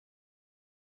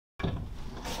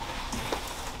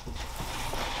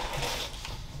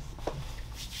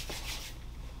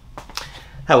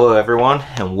Hello everyone,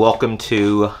 and welcome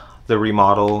to the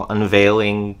remodel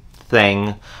unveiling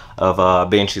thing of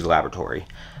Banshee's Laboratory.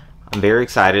 I'm very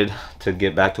excited to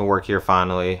get back to work here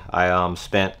finally. I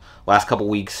spent last couple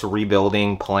weeks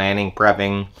rebuilding, planning,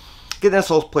 prepping, getting this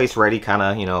whole place ready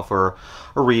kinda, for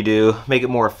a redo, make it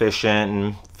more efficient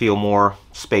and feel more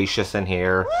spacious in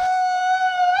here.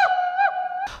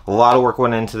 A lot of work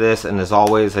went into this, and as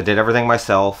always, I did everything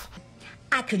myself.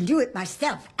 I could do it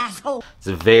myself, asshole. It's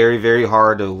very, very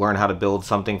hard to learn how to build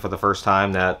something for the first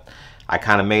time that I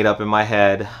kind of made up in my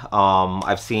head.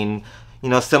 I've seen,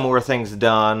 similar things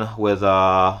done with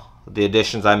the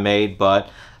additions I made, but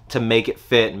to make it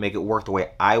fit and make it work the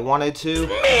way I wanted to,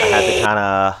 I had to kind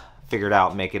of figure it out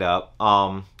and make it up.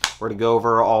 We're going to go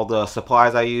over all the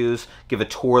supplies I use, give a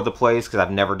tour of the place because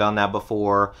I've never done that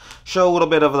before, show a little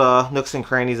bit of the nooks and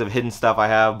crannies of hidden stuff I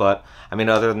have, but I mean,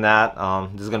 other than that,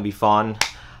 this is going to be fun.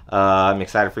 I'm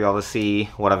excited for y'all to see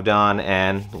what I've done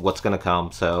and what's going to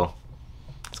come, so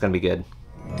it's going to be good.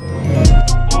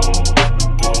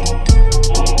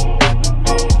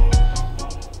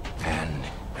 And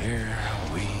here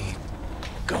we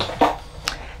go.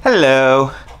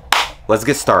 Hello. Let's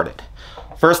get started.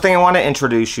 First thing I want to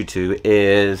introduce you to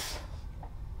is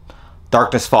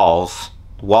Darkness Falls.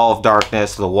 Wall of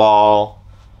Darkness, the wall,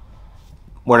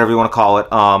 whatever you want to call it.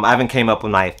 I haven't came up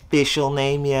with my official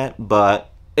name yet,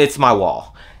 but it's my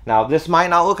wall. Now, this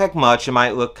might not look like much. It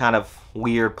might look kind of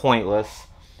weird, pointless,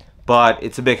 but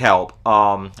it's a big help.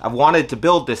 I've wanted to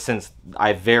build this since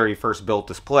I very first built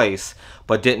this place,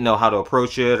 but didn't know how to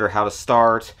approach it or how to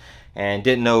start, and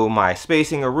didn't know my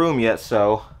spacing or room yet,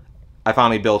 so I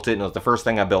finally built it, and it was the first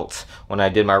thing I built when I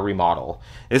did my remodel.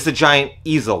 It's a giant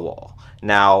easel wall.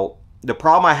 Now, the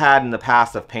problem I had in the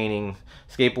past of painting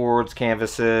skateboards,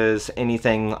 canvases,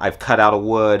 anything I've cut out of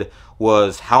wood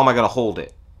was, how am I going to hold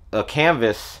it? A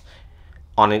canvas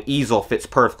on an easel fits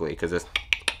perfectly because it's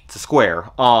a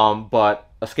square, but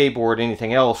a skateboard,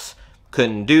 anything else,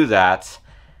 couldn't do that.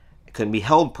 It couldn't be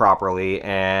held properly,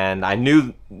 and I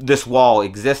knew this wall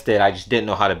existed. I just didn't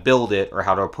know how to build it or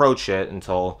how to approach it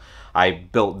until I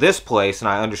built this place and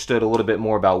I understood a little bit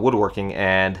more about woodworking,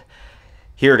 and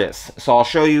here it is. So I'll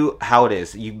show you how it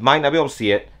is. You might not be able to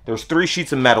see it. There's 3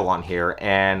 sheets of metal on here,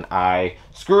 and I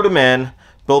screwed them in,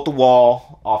 built the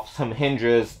wall off some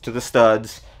hinges to the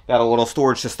studs, got a little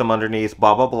storage system underneath,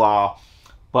 blah, blah, blah.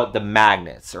 But the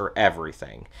magnets are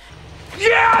everything.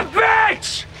 Yeah,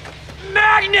 bitch!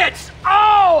 Magnets!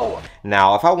 Oh!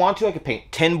 Now, if I want to, I could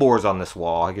paint 10 boards on this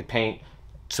wall. I could paint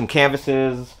some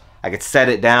canvases. I could set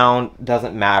it down.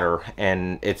 Doesn't matter.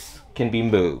 And it can be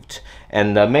moved.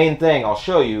 And the main thing I'll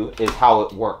show you is how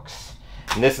it works.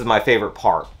 And this is my favorite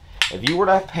part. If you were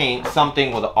to paint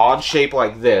something with an odd shape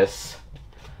like this,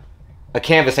 a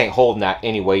canvas ain't holding that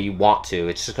any way you want to.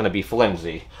 It's just going to be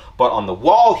flimsy. But on the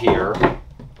wall here,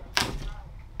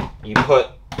 you put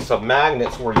some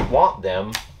magnets where you want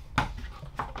them.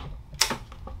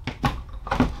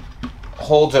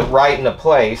 Holds it right into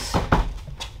place.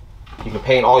 You can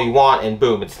paint all you want and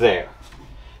boom, it's there.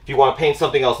 If you want to paint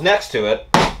something else next to it,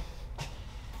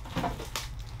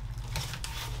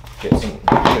 get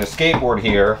a skateboard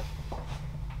here,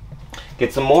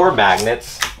 get some more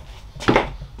magnets,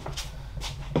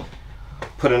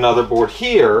 put another board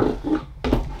here,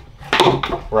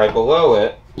 right below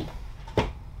it,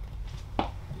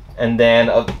 and then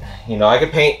I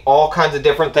could paint all kinds of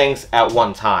different things at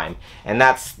one time, and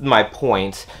that's my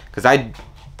point, because I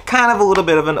kind of a little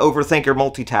bit of an overthinker,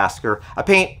 multitasker. I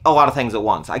paint a lot of things at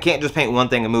once. I can't just paint one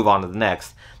thing and move on to the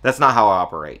next. That's not how I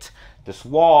operate. This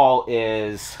wall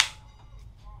is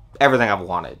everything I've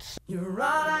wanted. You're all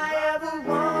I ever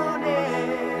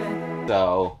wanted.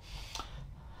 So,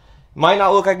 might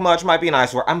not look like much, might be an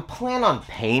eyesore. I'm planning on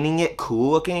painting it cool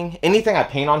looking. Anything I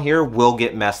paint on here will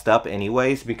get messed up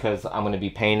anyways because I'm going to be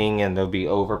painting and there'll be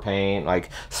overpaint,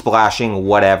 like splashing,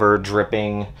 whatever,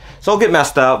 dripping. So it'll get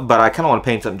messed up, but I kind of want to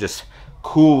paint something just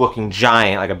cool looking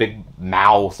giant, like a big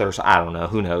mouth or I don't know,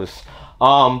 who knows.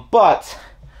 But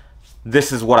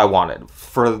this is what I wanted.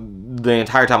 For the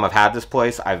entire time I've had this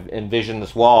place, I've envisioned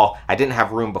this wall. I didn't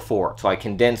have room before, so I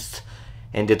condensed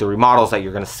and did the remodels that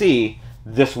you're going to see.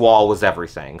 This wall was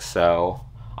everything, so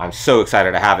I'm so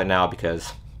excited to have it now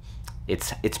because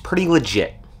it's pretty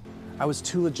legit. I was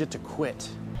too legit to quit.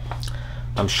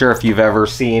 I'm sure if you've ever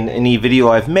seen any video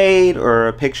I've made or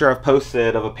a picture I've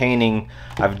posted of a painting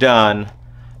I've done,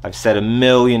 I've said a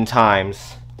million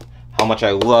times how much I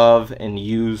love and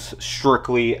use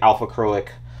strictly alpha acrylic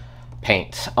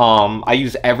paint. I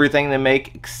use everything to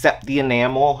make except the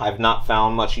enamel. I've not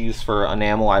found much use for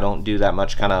enamel. I don't do that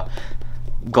much kind of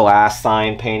glass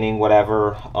sign painting,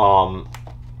 whatever.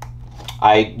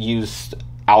 I used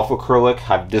Alpha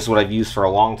acrylic. This is what I've used for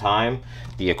a long time.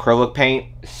 The acrylic paint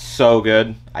is so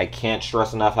good. I can't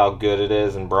stress enough how good it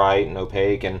is, and bright and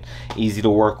opaque and easy to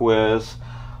work with.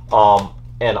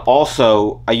 And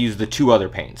also I use the two other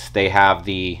paints. They have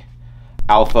the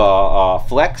Alpha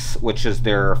Flex, which is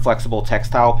their flexible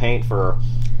textile paint for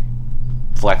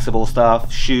flexible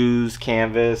stuff, shoes,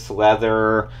 canvas,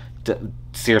 leather.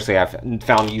 Seriously, I've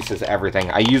found uses everything.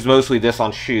 I use mostly this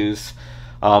on shoes.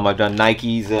 I've done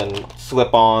Nikes and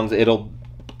slip-ons. It'll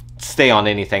stay on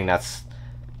anything that's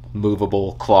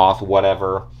movable, cloth,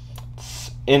 whatever.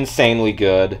 It's insanely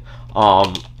good.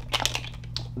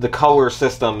 The color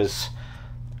system is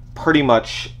pretty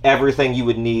much everything you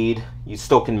would need. You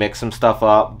still can mix some stuff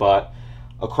up, but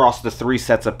across the 3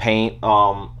 sets of paint,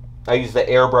 I use the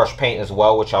airbrush paint as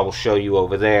well, which I will show you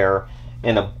over there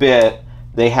in a bit.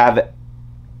 They have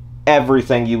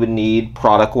everything you would need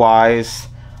product wise.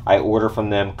 I order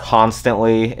from them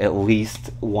constantly, at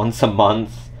least once a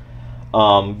month.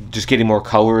 Just getting more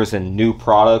colors and new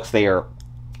products. They are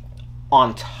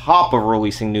on top of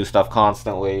releasing new stuff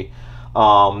constantly,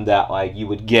 that like you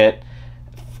would get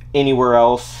anywhere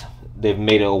else. They've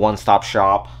made it a one-stop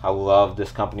shop. I love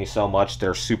this company so much.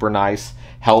 They're super nice,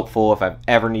 helpful. If I've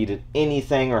ever needed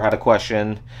anything or had a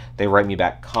question, they write me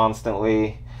back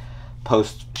constantly.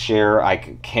 Post, share, I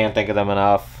can't thank of them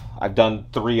enough. I've done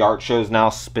 3 art shows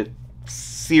now,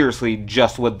 seriously,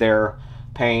 just with their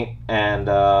paint, and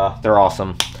they're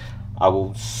awesome. I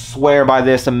will swear by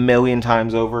this a million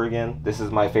times over again. This is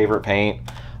my favorite paint.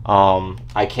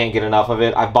 I can't get enough of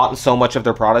it. I've bought so much of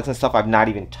their products and stuff I've not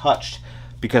even touched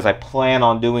because I plan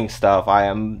on doing stuff. I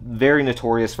am very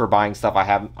notorious for buying stuff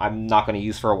I'm not going to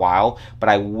use for a while, but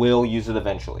I will use it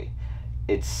eventually.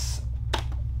 It's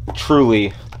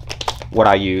truly what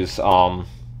I use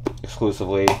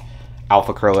exclusively.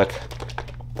 Alpha Acrylic.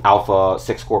 Alpha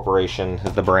 6 Corporation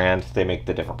is the brand. They make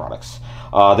the different products.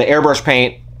 The airbrush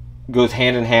paint goes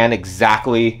hand in hand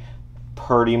exactly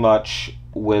pretty much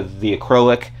with the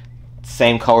acrylic.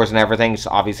 Same colors and everything, just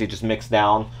obviously just mixed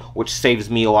down, which saves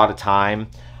me a lot of time.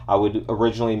 I would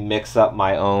originally mix up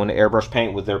my own airbrush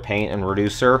paint with their paint and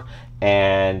reducer,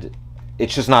 and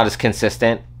it's just not as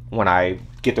consistent when I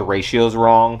get the ratios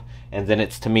wrong, and then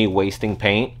it's, to me, wasting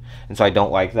paint, and so I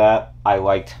don't like that. I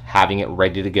liked having it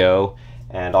ready to go,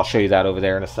 and I'll show you that over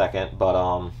there in a second,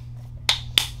 but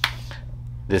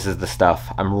this is the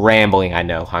stuff. I'm rambling, I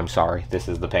know. I'm sorry. This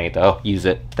is the paint, though. Use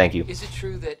it. Thank you. Is it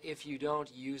true that if you don't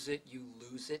use it, you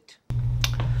lose it?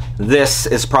 This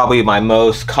is probably my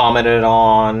most commented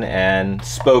on and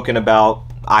spoken about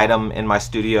item in my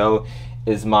studio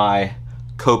is my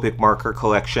Copic marker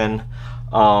collection.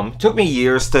 Took me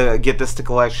years to get this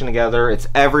collection together. It's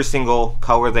every single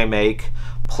color they make,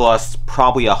 plus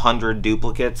probably 100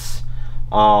 duplicates.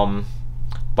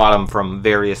 Bought them from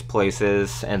various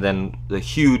places, and then the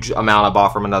huge amount I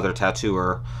bought from another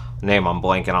tattooer, name I'm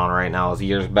blanking on right now, is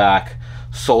years back.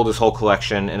 Sold his whole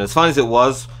collection, and as fun as it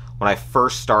was, when I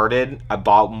first started, I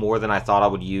bought more than I thought I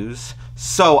would use.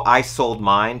 So I sold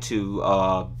mine to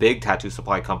a big tattoo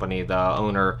supply company. The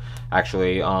owner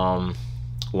actually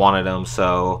wanted them,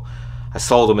 so I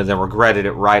sold them and then regretted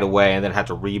it right away, and then had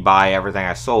to rebuy everything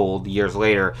I sold years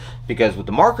later, because with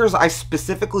the markers, I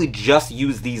specifically just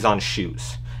use these on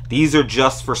shoes. These are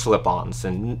just for slip-ons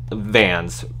and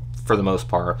Vans for the most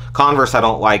part. Converse, I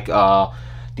don't like.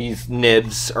 These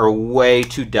nibs are way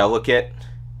too delicate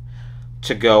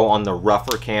to go on the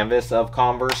rougher canvas of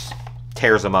Converse.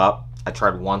 Tears them up. I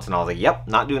tried once and I was like, yep,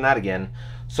 not doing that again.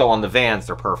 So on the Vans,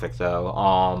 they're perfect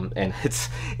though. And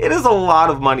it is a lot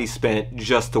of money spent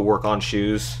just to work on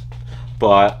shoes,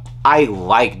 but I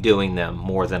like doing them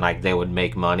more than they would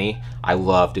make money. I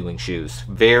love doing shoes.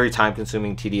 Very time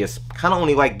consuming, tedious. Kind of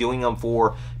only like doing them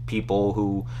for people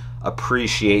who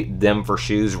appreciate them for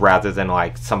shoes rather than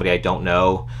like somebody I don't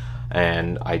know.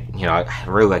 And I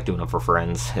really like doing them for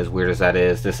friends, as weird as that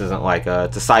is. This isn't like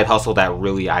it's a side hustle that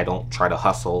really I don't try to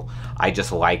hustle. I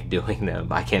just like doing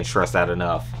them. I can't stress that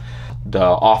enough. The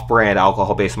off-brand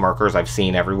alcohol-based markers I've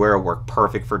seen everywhere work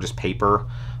perfect for just paper.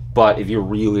 But if you're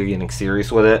really getting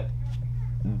serious with it,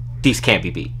 these can't be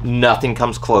beat. Nothing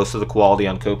comes close to the quality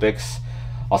on Copics.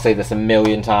 I'll say this a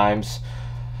million times.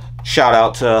 Shout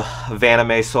out to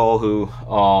Vaname Soul, who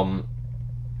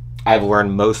I've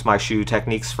learned most of my shoe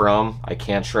techniques from. I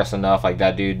can't stress enough. Like,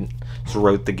 that dude just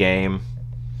wrote the game.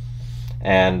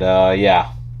 And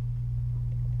yeah,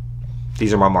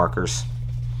 these are my markers.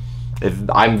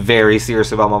 I'm very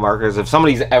serious about my markers. If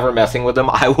somebody's ever messing with them,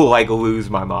 I will like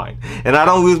lose my mind. And I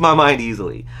don't lose my mind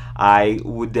easily. I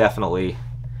would definitely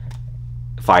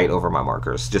fight over my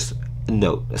markers. Just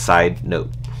a side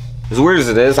note. As weird as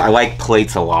it is, I like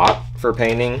plates a lot for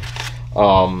painting.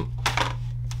 I'm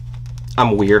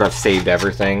weird. I've saved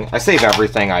everything. I save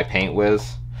everything I paint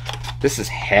with. This is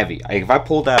heavy. If I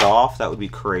pulled that off, that would be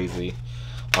crazy.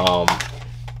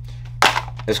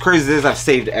 As crazy as it is, I've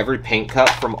saved every paint cup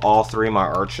from all 3 of my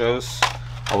art shows.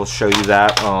 I will show you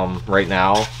that right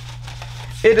now.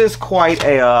 It is quite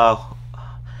a...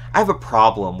 I have a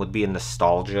problem with being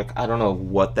nostalgic. I don't know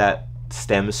what that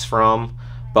stems from,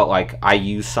 but like I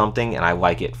use something and I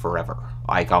like it forever.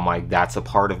 Like I'm like, that's a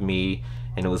part of me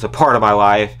and it was a part of my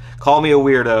life. Call me a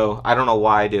weirdo. I don't know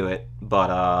why I do it, but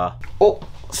oh,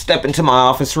 step into my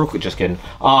office real quick. Just kidding.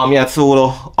 Yeah, it's a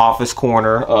little office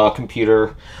corner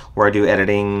computer where I do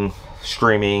editing,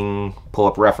 streaming, pull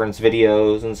up reference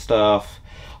videos and stuff.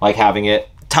 Like having it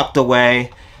tucked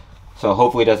away, so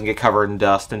hopefully it doesn't get covered in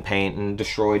dust and paint and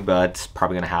destroyed, but it's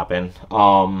probably gonna happen.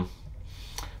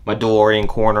 My DeLorean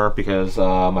corner, because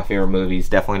my favorite movie is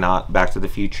definitely not Back to the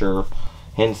Future,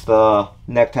 hence the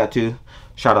neck tattoo.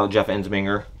 Shout out Jeff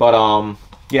Ensminger. But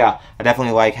yeah, I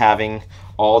definitely like having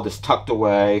all this tucked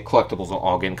away. Collectibles are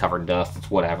all getting covered in dust. It's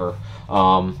whatever.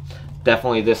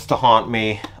 Definitely this to haunt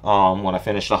me when I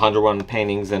finish 101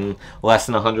 paintings in less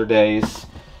than 100 days.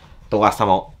 The last time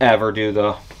I'll ever do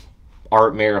the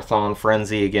art marathon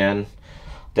frenzy again.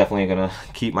 Definitely gonna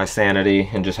keep my sanity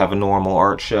and just have a normal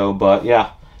art show. But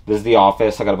yeah, this is the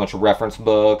office. I got a bunch of reference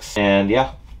books and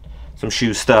yeah, some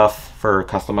shoe stuff for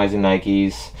customizing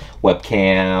Nikes,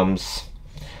 webcams,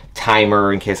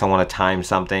 timer in case I want to time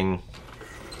something.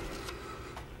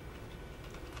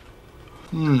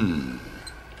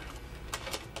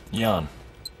 Yawn.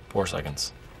 4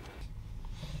 seconds.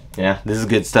 Yeah, this is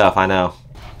good stuff, I know.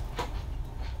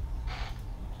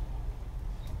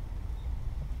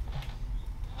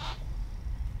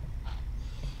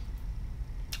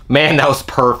 Man, that was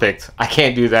perfect. I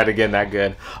can't do that again that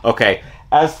good. Okay,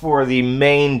 as for the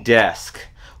main desk,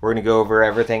 we're going to go over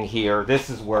everything here. This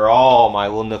is where all my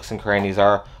little nooks and crannies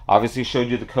are. Obviously showed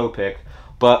you the Copic,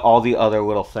 but all the other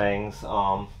little things.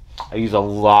 I use a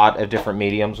lot of different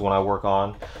mediums when I work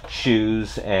on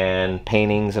shoes and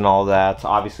paintings and all that. So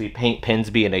obviously paint pens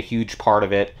being a huge part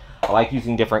of it. I like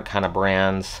using different kind of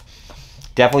brands.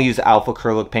 Definitely use Alpha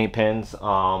acrylic paint pens.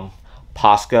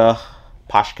 Posca.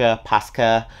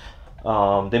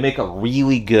 They make a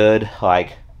really good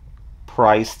like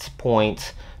priced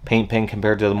point paint pen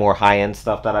compared to the more high-end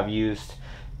stuff that I've used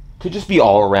to just be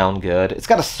all around good. It's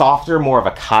got a softer, more of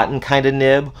a cotton kind of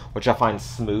nib, which I find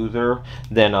smoother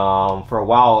than for a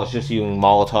while I was just using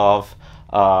Molotov,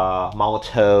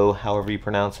 however you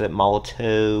pronounce it,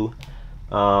 Molotov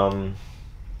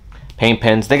paint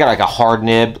pens. They got like a hard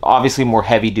nib, obviously more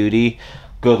heavy duty,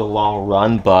 go the long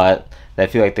run, but I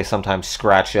feel like they sometimes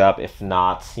scratch up, if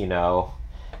not, you know,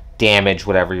 damage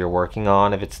whatever you're working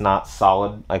on. If it's not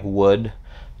solid, like wood,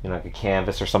 you know, like a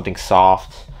canvas or something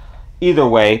soft. Either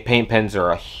way, paint pens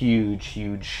are a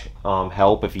huge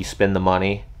help if you spend the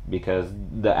money, because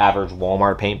the average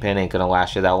Walmart paint pen ain't gonna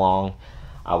last you that long.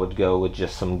 I would go with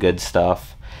just some good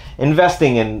stuff.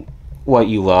 Investing in what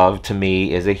you love, to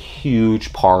me, is a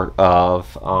huge part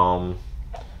of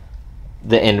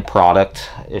the end product.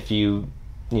 If you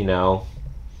know,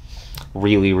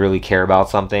 really care about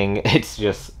something, it's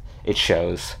just, it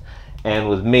shows. And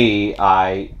with me,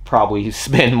 I probably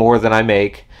spend more than I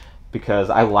make because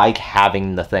I like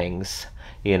having the things,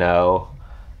 you know.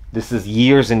 This is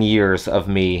years and years of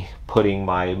me putting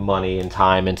my money and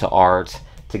time into art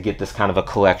to get this kind of a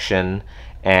collection.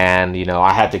 And, you know,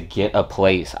 I had to get a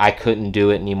place. I couldn't do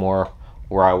it anymore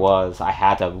where I was. I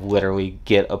had to literally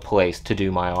get a place to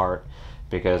do my art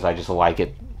because I just like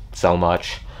it so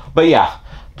much. But yeah,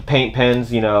 the paint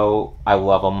pens, you know, I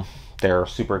love them. They're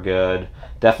super good.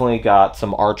 Definitely got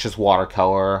some Arches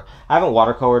watercolor. I haven't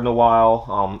watercolored in a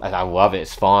while, and I love it.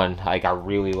 It's fun. Like, I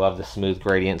really love the smooth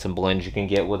gradients and blends you can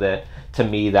get with it. To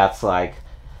me, that's like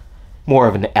more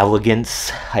of an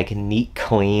elegance, like a neat,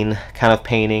 clean kind of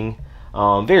painting.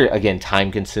 Very, again,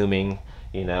 time consuming,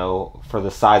 you know, for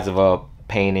the size of a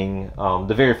painting.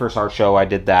 The very first art show I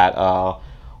did that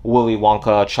Willy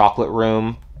Wonka chocolate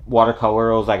room watercolor.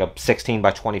 It was like a 16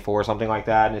 by 24 or something like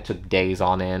that, and it took days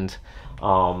on end.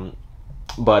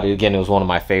 But again, it was one of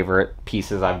my favorite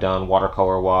pieces I've done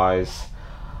watercolor wise.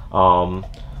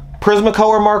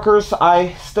 Prismacolor markers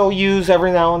I still use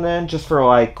every now and then just for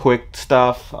like quick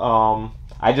stuff.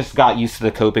 I just got used to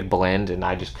the Copic blend and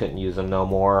I just couldn't use them no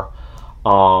more.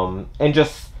 And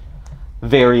just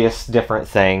various different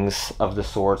things of the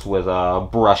sorts with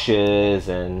brushes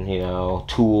and, you know,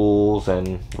 tools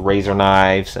and razor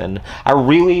knives. And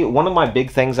one of my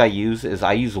big things I use is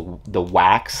I use the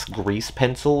wax grease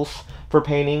pencils for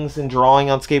paintings and drawing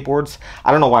on skateboards.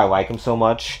 I don't know why I like them so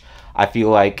much. I feel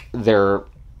like they're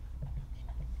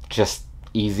just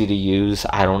easy to use.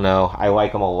 I don't know. I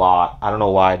like them a lot. I don't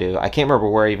know why I do. I can't remember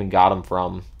where I even got them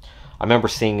from. I remember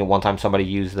seeing it one time somebody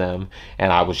used them,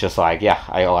 and I was just like, yeah,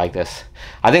 I like this.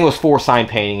 I think it was for sign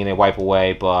painting and they wipe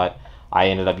away, but I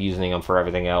ended up using them for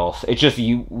everything else. It's just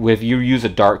if you use a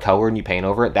dark color and you paint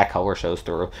over it, that color shows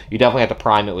through. You definitely have to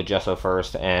prime it with gesso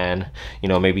first, and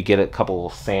maybe get a couple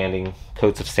sanding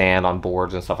coats of sand on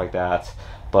boards and stuff like that.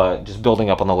 But just building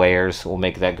up on the layers will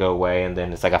make that go away, and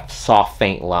then it's like a soft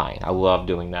faint line. I love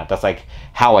doing that. That's like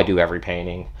how I do every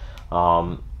painting.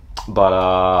 Yeah,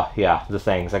 the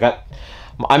things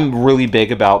I'm really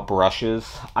big about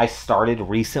brushes. I started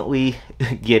recently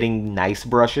getting nice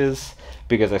brushes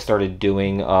because I started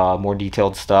doing more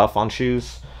detailed stuff on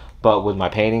shoes. But with my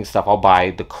painting stuff, I'll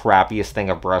buy the crappiest thing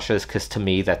of brushes, because to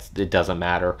me it doesn't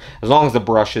matter as long as the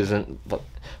brush isn't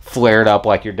flared up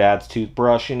like your dad's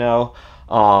toothbrush.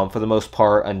 For the most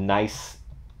part, a nice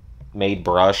made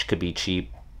brush could be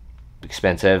cheap,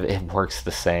 expensive. It works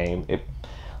the same. It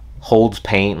holds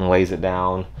paint and lays it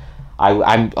down.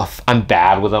 I'm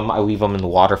bad with them. I leave them in the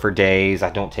water for days. I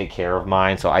don't take care of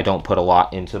mine, so I don't put a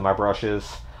lot into my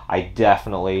brushes. I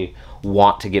definitely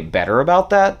want to get better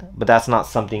about that, but that's not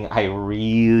something I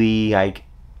really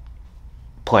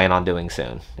plan on doing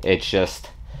soon. It's just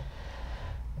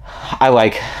I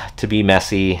like to be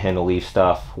messy and to leave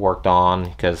stuff worked on,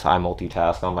 because I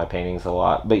multitask on my paintings a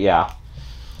lot. But yeah,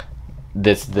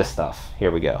 this stuff,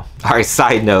 here we go. All right,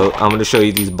 side note, I'm going to show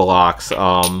you these blocks.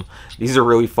 These are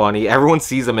really funny. Everyone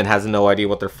sees them and has no idea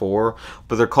what they're for,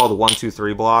 but they're called 1 2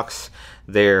 3 blocks.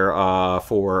 They're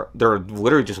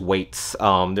literally just weights.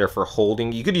 They're for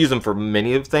holding. You could use them for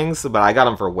many of things, but I got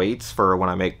them for weights for when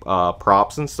I make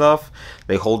props and stuff.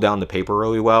 They hold down the paper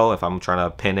really well if I'm trying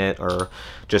to pin it or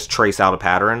just trace out a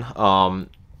pattern.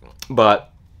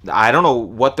 But I don't know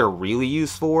what they're really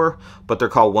used for, but they're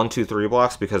called 1 2 3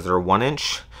 blocks because they're 1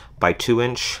 inch by 2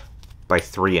 inch by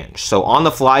 3 inch. So on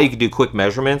the fly, you can do quick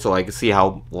measurements, so I can see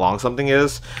how long something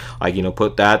is.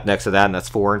 Put that next to that, and that's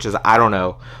 4 inches. I don't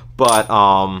know, but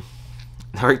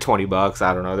they're like 20 bucks.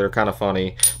 I don't know. They're kind of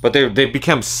funny, but they've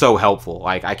become so helpful.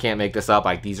 I can't make this up.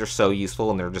 These are so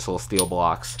useful, and they're just little steel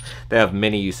blocks. They have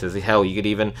many uses. Hell, you could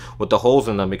even, with the holes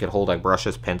in them, you could hold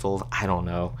brushes, pencils. I don't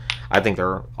know. I think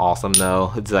they're awesome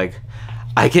though. It's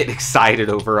I get excited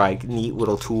over neat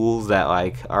little tools that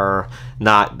are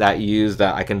not that used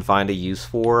that I can find a use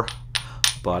for.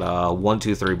 But 1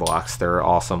 2 3 blocks, they're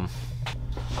awesome.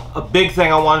 A big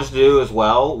thing I wanted to do as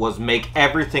well was make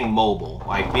everything mobile,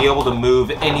 be able to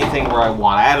move anything where I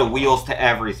want. I added wheels to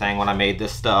everything when I made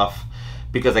this stuff,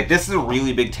 because this is a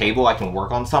really big table. I can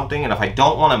work on something, and if I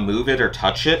don't want to move it or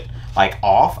touch it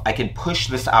off, I can push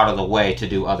this out of the way to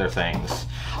do other things.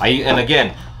 And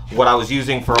again, what I was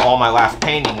using for all my last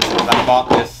paintings is I bought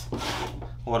this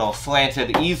little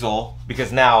slanted easel,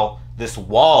 because now this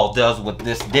wall does what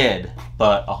this did,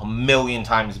 but 1,000,000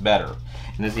 times better.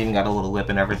 And this even got a little lip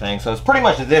and everything. So it's pretty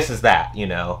much this is that,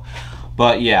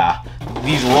 But yeah,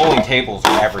 these rolling tables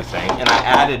are everything. And I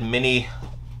added many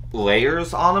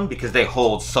layers on them because they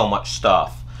hold so much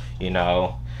stuff,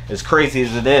 As crazy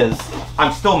as it is,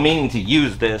 I'm still meaning to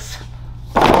use this.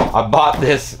 I bought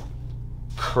this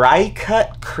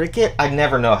cricket. I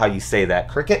never know how you say that.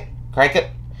 Cricut. I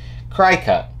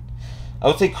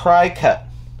would say Cry-Cut.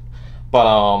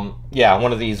 But yeah,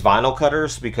 one of these vinyl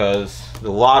cutters, because there's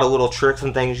a lot of little tricks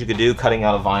and things you could do cutting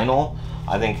out of vinyl.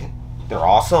 I think they're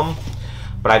awesome,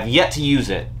 but I've yet to use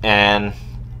it, and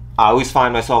I always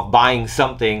find myself buying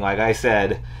something, like I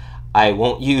said, I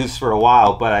won't use for a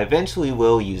while, but I eventually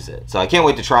will use it. So I can't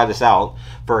wait to try this out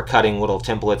for cutting little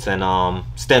templates and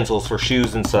stencils for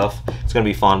shoes and stuff. It's gonna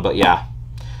be fun. But yeah,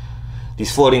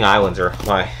 these floating islands are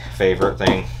my favorite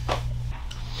thing.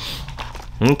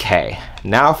 Okay,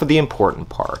 now for the important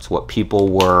parts, what people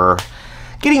were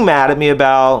getting mad at me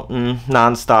about,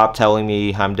 non-stop telling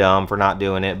me I'm dumb for not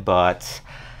doing it, but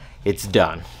it's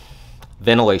done.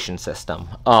 Ventilation system.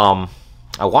 I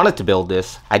wanted to build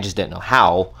this, I just didn't know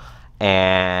how,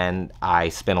 and I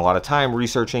spent a lot of time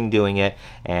researching, doing it,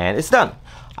 and it's done.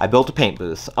 I built a paint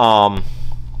booth.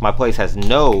 My place has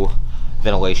no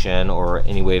ventilation or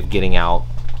any way of getting out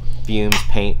fumes,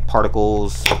 paint,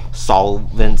 particles,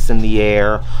 solvents in the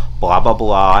air, blah blah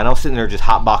blah, and I was sitting there just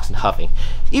hotboxing, huffing.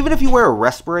 Even if you wear a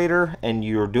respirator and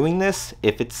you're doing this,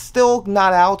 if it's still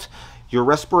not out, your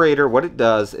respirator, what it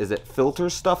does is it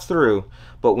filters stuff through,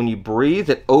 but when you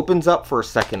breathe, it opens up for a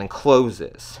second and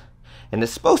closes, and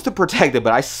it's supposed to protect it,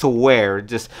 but I swear,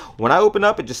 just when I open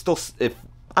up, it just still, if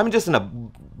I'm just in a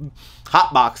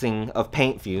hotboxing of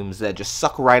paint fumes that just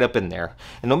suck right up in there,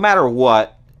 and no matter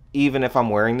what, even if I'm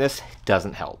wearing this, it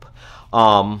doesn't help.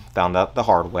 Found out the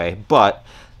hard way, but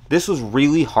this was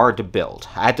really hard to build.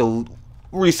 I had to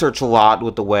research a lot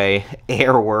with the way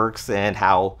air works and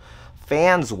how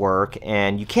fans work,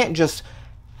 and you can't just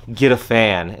get a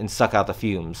fan and suck out the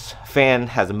fumes. Fan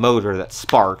has a motor that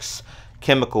sparks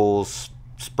chemicals,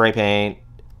 spray paint,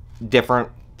 different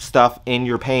stuff in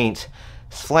your paint.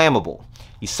 It's flammable.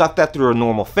 You suck that through a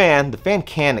normal fan, the fan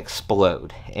can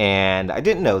explode, and I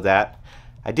didn't know that.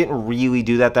 I didn't really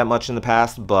do that much in the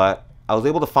past, but I was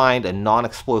able to find a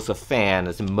non-explosive fan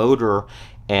as a motor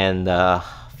and the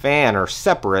fan are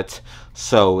separate,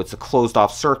 so it's a closed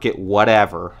off circuit,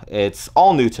 whatever. It's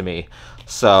all new to me.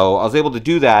 So I was able to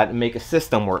do that and make a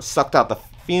system where it sucked out the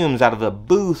fumes out of the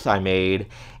booth I made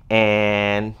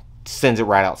and sends it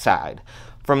right outside.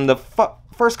 From the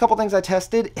first couple things I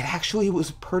tested, it actually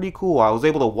was pretty cool. I was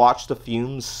able to watch the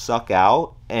fumes suck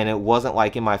out, and it wasn't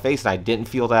like in my face, and I didn't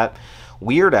feel that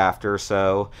weird after.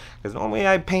 So, because normally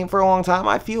I paint for a long time,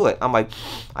 I feel it. I'm like,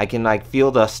 I can like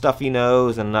feel the stuffy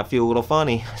nose and I feel a little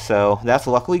funny. So that's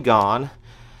luckily gone.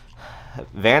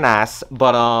 Very nice.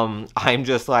 But I'm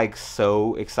just like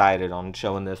so excited on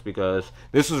showing this because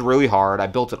this was really hard. I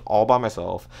built it all by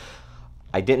myself.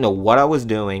 I didn't know what I was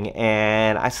doing,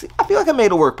 and I feel like I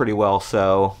made it work pretty well.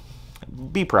 So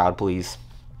be proud, please.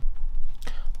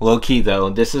 Low key though,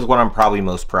 this is what I'm probably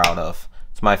most proud of.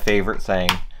 It's my favorite thing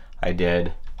I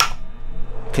did.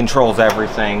 Controls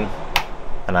everything,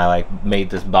 and I like made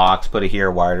this box, put it here,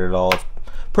 wired it all. It's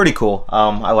pretty cool.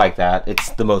 I like that. It's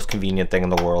the most convenient thing in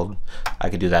the world. I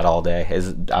could do that all day.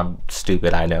 I'm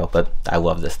stupid, I know, but I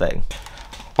love this thing.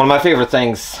 One of my favorite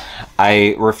things,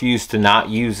 I refuse to not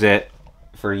use it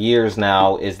for years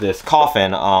now, is this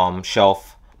coffin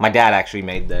shelf. My dad actually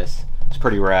made this. It's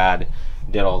pretty rad.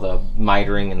 Did all the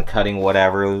mitering and cutting,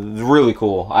 whatever. It was really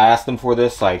cool. I asked him for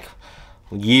this like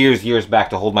years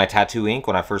back to hold my tattoo ink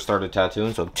when I first started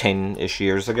tattooing, so 10-ish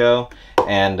years ago,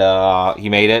 and he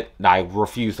made it. I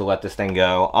refuse to let this thing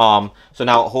go. So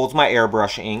now it holds my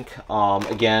airbrush ink.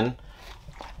 Again,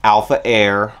 Alpha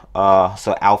Air,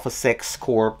 so Alpha 6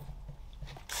 Corp,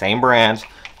 same brand.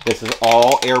 This is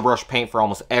all airbrush paint for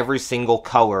almost every single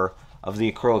color of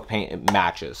the acrylic paint. It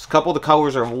matches. A couple of the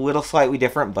colors are a little slightly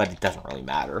different, but it doesn't really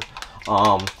matter.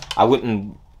 I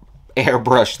wouldn't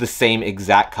airbrush the same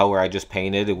exact color I just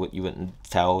painted. You wouldn't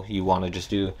tell. You want to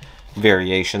just do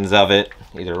variations of it,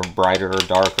 either brighter or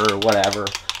darker or whatever.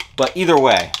 But either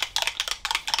way,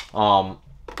 all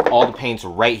the paint's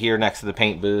right here next to the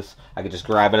paint booth. I could just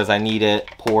grab it as I need it,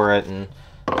 pour it, and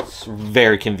it's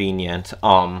very convenient.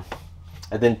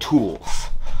 And then tools.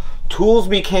 Tools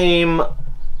became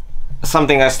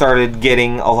something I started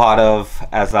getting a lot of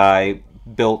as I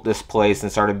built this place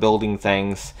and started building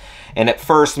things. And at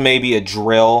first, maybe a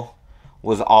drill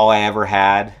was all I ever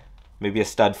had. Maybe a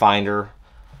stud finder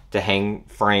to hang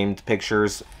framed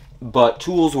pictures. But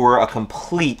tools were a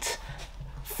complete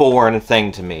foreign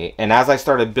thing to me. And as I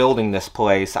started building this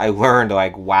place, I learned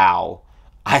like, wow,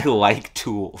 I like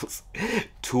tools.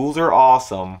 Tools are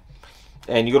awesome.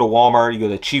 And you go to Walmart, you go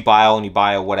to the cheap aisle, and you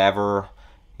buy a whatever,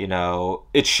 you know,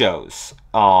 it shows.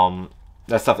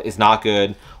 That stuff is not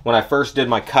good. When I first did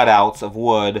my cutouts of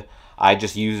wood, I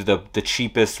just used the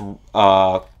cheapest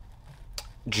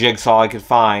jigsaw I could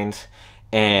find,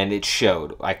 and it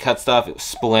showed. I cut stuff, it was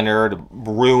splintered,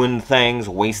 ruined things,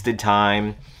 wasted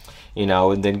time, you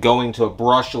know. And then going to a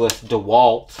brushless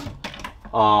DeWalt,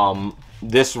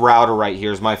 this router right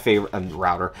here is my favorite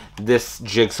router. This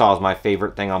jigsaw is my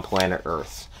favorite thing on planet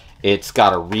Earth. It's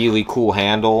got a really cool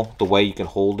handle, the way you can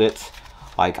hold it.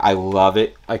 Like, I love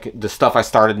it. Like, the stuff I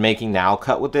started making now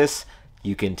cut with this,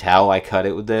 you can tell I cut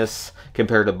it with this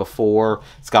compared to before.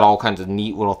 It's got all kinds of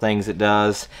neat little things it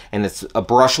does. And it's a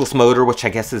brushless motor, which I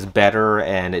guess is better,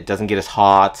 and it doesn't get as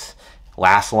hot,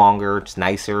 lasts longer, it's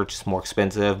nicer, just more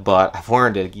expensive. But I've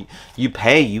learned it. You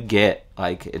pay, you get.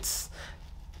 Like, it's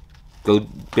go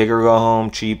big or go home,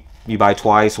 cheap, you buy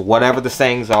twice, whatever the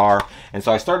sayings are. And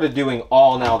so I started doing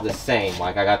all now the same.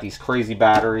 Like, I got these crazy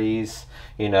batteries,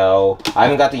 you know. I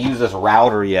haven't got to use this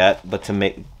router yet, but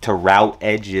to route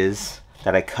edges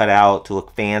that I cut out to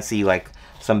look fancy, like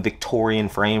some Victorian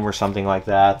frame or something like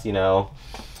that, you know.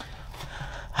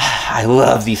 I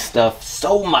love these stuff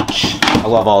so much. I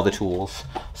love all the tools.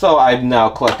 So I now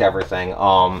collect everything.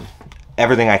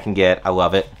 Everything I can get, I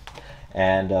love it.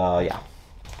 And yeah.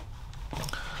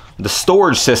 The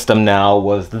storage system now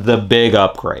was the big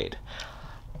upgrade.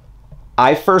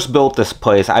 I first built this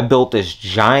place, I built this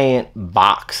giant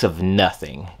box of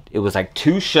nothing. It was like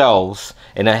 2 shelves,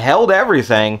 and it held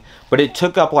everything, but it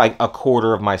took up like a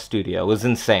quarter of my studio. It was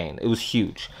insane. It was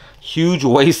huge. Huge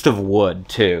waste of wood,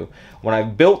 too. When I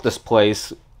built this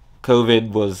place, COVID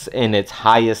was in its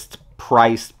highest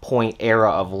price point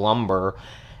era of lumber,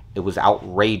 It was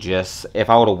outrageous. If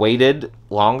I would have waited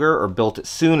longer or built it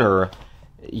sooner,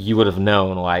 you would have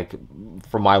known, like,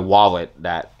 from my wallet,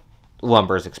 that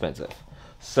lumber is expensive.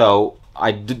 So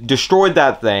I destroyed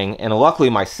that thing, and luckily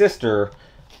my sister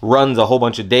runs a whole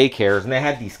bunch of daycares, and they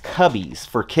had these cubbies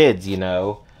for kids, you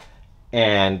know,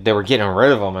 and they were getting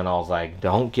rid of them, and I was like,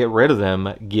 don't get rid of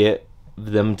them, get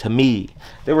them to me.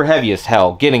 They were heavy as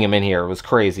hell. Getting them in here was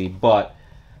crazy, but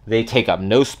they take up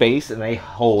no space, and they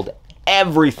hold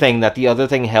everything that the other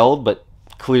thing held, but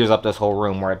clears up this whole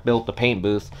room where I built the paint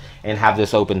booth and have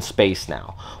this open space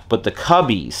now. But the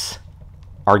cubbies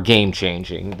are game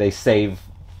changing. They save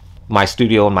my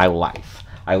studio and my life.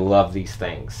 I love these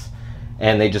things,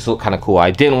 and they just look kind of cool. I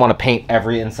didn't want to paint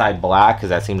every inside black because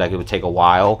that seemed like it would take a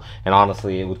while, and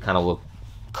honestly it would kind of look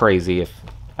crazy if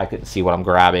I couldn't see what I'm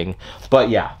grabbing. But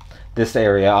yeah, this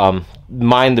area,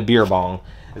 mind the beer bong.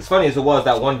 As funny as it was,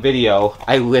 that one video,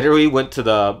 I literally went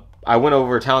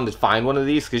over town to find one of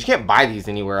these, because you can't buy these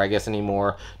anywhere, I guess,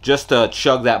 anymore, just to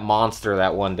chug that monster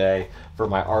that one day for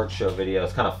my art show video.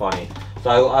 It's kind of funny.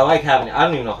 So I like having it. I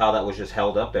don't even know how that was just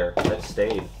held up there. That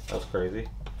stayed. That was crazy.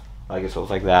 I guess it was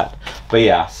like that. But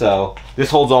yeah, so this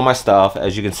holds all my stuff.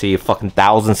 As you can see, fucking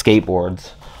 1,000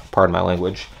 skateboards. Pardon my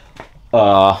language.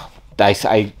 I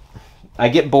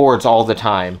get boards all the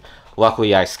time.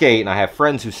 Luckily, I skate, and I have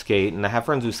friends who skate, and I have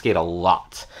friends who skate a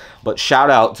lot. But shout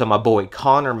out to my boy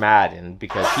Connor Madden,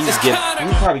 because he's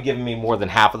probably given me more than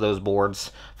half of those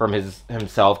boards from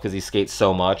himself, because he skates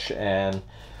so much. And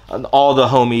all the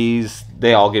homies,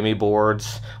 they all give me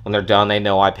boards. When they're done, they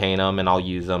know I paint them, and I'll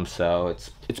use them. So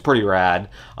it's pretty rad.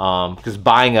 Because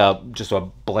buying just a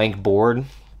blank board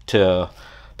to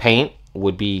paint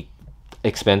would be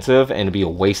expensive, and it'd be a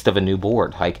waste of a new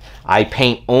board. Like, I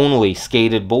paint only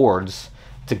skated boards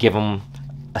to give them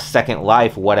a second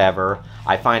life, whatever.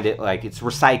 I find it like it's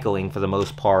recycling for the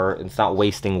most part. It's not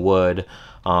wasting wood,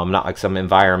 not like some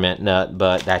environment nut,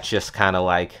 but that's just kind of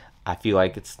like, I feel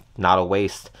like it's not a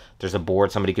waste. There's a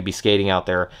board somebody could be skating out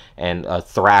there, and a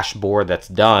thrash board that's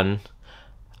done,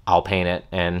 I'll paint it,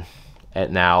 and it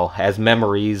now has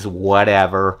memories,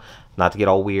 whatever. Not to get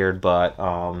all weird, but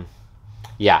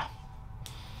yeah,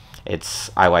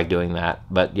 I like doing that.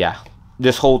 But yeah,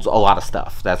 this holds a lot of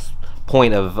stuff. That's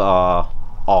point of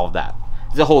all of that.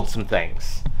 It holds some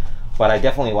things, but I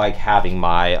definitely like having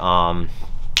my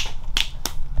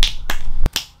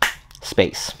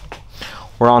space.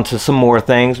 We're on to some more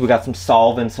things. We got some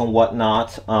solvents and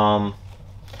whatnot.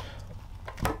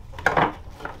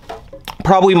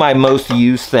 Probably my most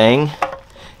used thing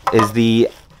is the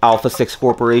Alpha 6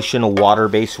 Corporation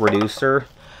water-based reducer.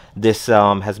 This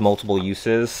has multiple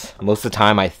uses. Most of the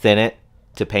time I thin it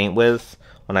to paint with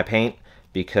when I paint,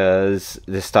 because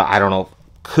this stuff, I don't know,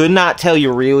 could not tell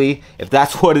you really if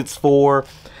that's what it's for.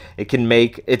 It can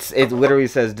make, it literally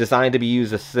says designed to be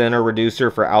used as thinner reducer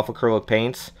for alpha acrylic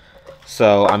paints.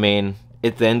 So I mean,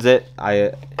 it thins it.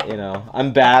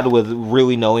 I'm bad with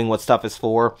really knowing what stuff is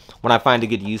for. When I find a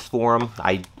good use for them,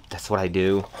 that's what I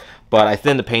do. But I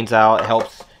thin the paints out. It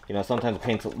helps. You know, sometimes the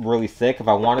paint's really thick. If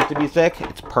I want it to be thick,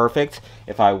 it's perfect.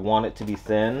 If I want it to be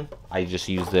thin, I just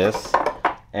use this.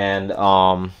 And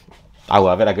I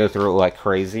love it. I go through it like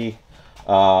crazy.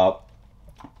 I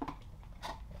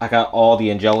got all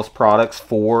the Angelus products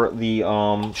for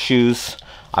the shoes.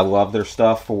 I love their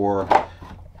stuff for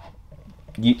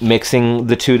mixing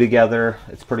the two together.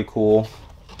 It's pretty cool.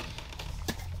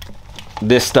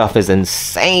 This stuff is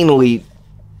insanely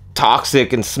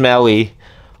toxic and smelly,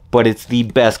 but it's the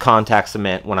best contact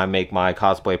cement when I make my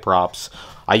cosplay props.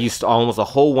 I used almost a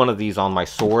whole one of these on my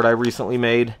sword I recently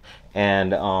made,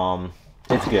 and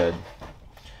it's good.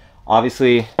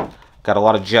 Obviously, got a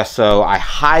lot of gesso. I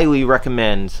highly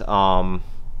recommend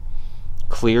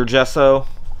clear gesso.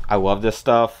 I love this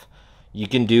stuff. You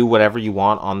can do whatever you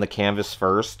want on the canvas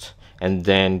first, and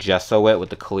then gesso it with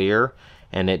the clear,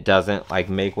 and it doesn't like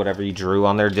make whatever you drew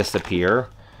on there disappear.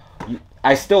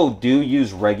 I still do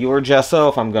use regular gesso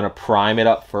if I'm going to prime it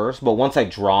up first, but once I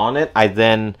draw on it, I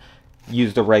then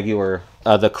use the regular,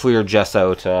 the clear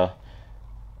gesso to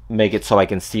make it so I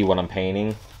can see what I'm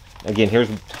painting. Again, here's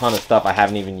a ton of stuff I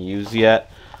haven't even used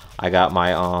yet. I got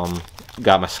my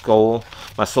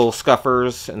soul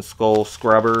scuffers and skull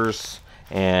scrubbers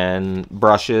and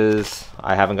brushes.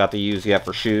 I haven't got to use yet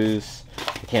for shoes.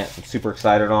 I'm super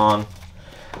excited on.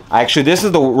 Actually, this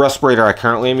is the respirator I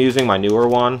currently am using, my newer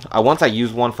one. Once I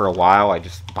use one for a while, I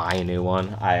just buy a new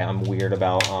one. I'm weird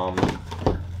about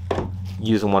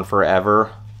using one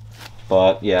forever.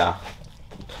 But yeah,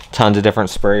 tons of different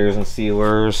sprayers and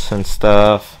sealers and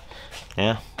stuff.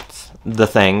 Yeah, it's the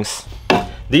things.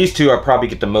 These two I probably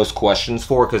get the most questions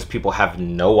for because people have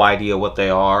no idea what they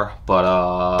are.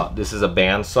 But this is a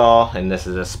bandsaw and this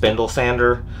is a spindle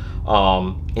sander.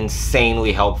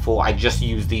 Insanely helpful. I just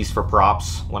use these for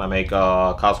props when I make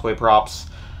cosplay props.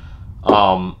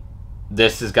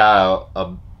 This has got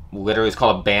a literally, it's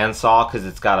called a bandsaw because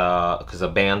it's got because a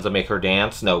band's make her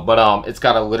dance. No, but it's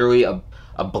got literally a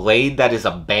blade that is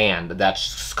a band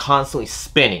that's constantly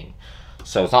spinning.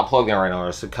 So it's not plugged in right now,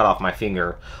 it's to cut off my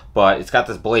finger. But it's got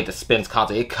this blade that spins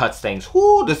constantly. It cuts things.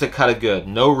 Whoo, does it cut it good.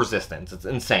 No resistance. It's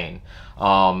insane.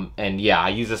 And yeah, I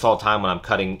use this all the time when I'm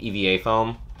cutting EVA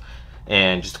foam.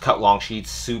 And just to cut long sheets,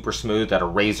 super smooth, that a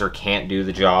razor can't do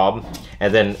the job.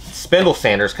 And then spindle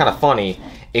sander is kind of funny.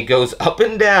 It goes up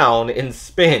and down and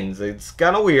spins. It's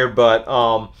kind of weird, but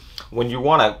when you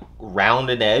want to round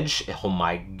an edge, oh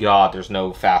my god, there's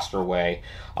no faster way.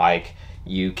 Like,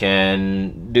 you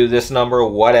can do this number,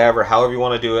 whatever, however you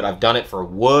want to do it. I've done it for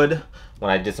wood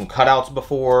when I did some cutouts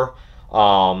before.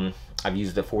 I've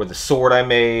used it for the sword I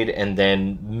made, and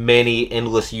then many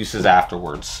endless uses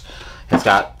afterwards. It's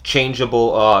got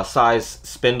changeable size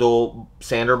spindle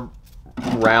sander,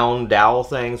 round dowel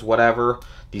things, whatever.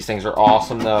 These things are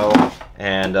awesome though.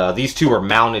 And these two are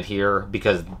mounted here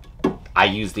because I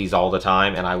use these all the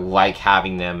time and I like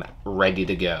having them ready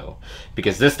to go.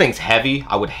 Because this thing's heavy.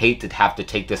 I would hate to have to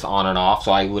take this on and off.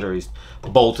 So I literally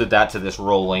bolted that to this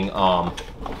rolling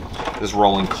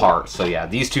cart. So yeah,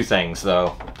 these two things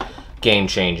though, game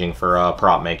changing for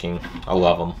prop making. I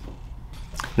love them.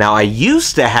 Now I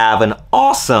used to have an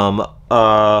awesome,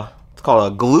 it's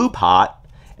called a glue pot.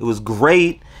 It was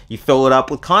great. You fill it up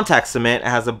with contact cement. It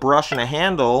has a brush and a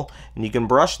handle, and you can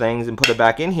brush things and put it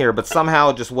back in here. But somehow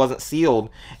it just wasn't sealed,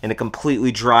 and it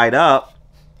completely dried up.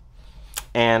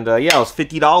 And yeah, it was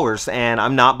 $50, and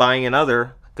I'm not buying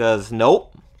another because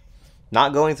nope,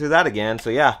 not going through that again. So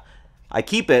yeah, I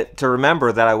keep it to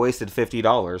remember that I wasted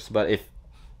 $50. But if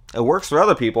it works for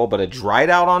other people, but it dried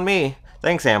out on me.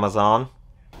 Thanks, Amazon.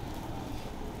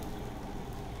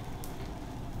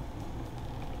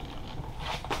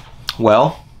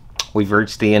 Well, we've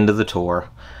reached the end of the tour.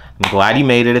 I'm glad you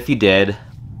made it if you did.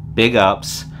 Big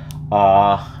ups.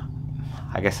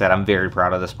 Like I said, I'm very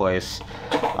proud of this place.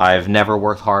 I've never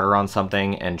worked harder on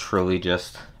something and truly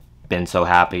just been so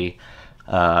happy.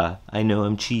 I know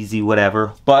I'm cheesy,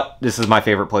 whatever, but this is my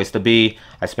favorite place to be.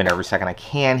 I spend every second I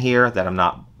can here that I'm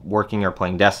not working or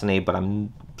playing Destiny, but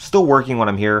I'm still working when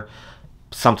I'm here.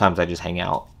 Sometimes I just hang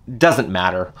out. Doesn't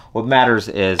matter. What matters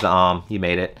is you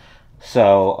made it.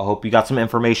 So I hope you got some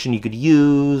information you could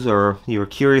use, or you were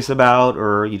curious about,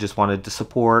 or you just wanted to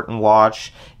support and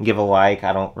watch and give a like.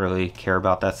 I don't really care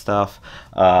about that stuff.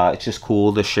 It's just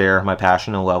cool to share my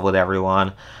passion and love with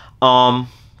everyone.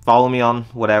 Follow me on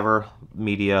whatever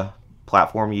media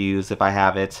platform you use if I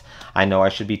have it. I know I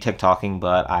should be TikToking,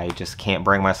 but I just can't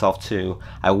bring myself to.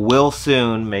 I will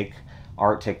soon make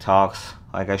art TikToks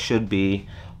like I should be,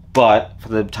 but for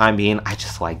the time being, I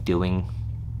just like doing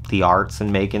the arts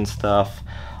and making stuff.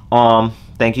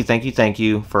 Thank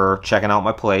you for checking out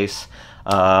my place.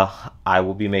 I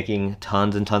will be making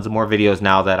tons and tons of more videos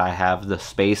now that I have the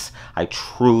space I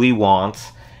truly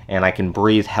want and I can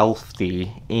breathe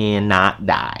healthy and not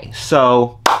die.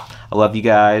 So I love you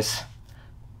guys.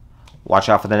 Watch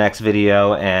out for the next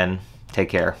video and take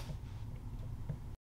care.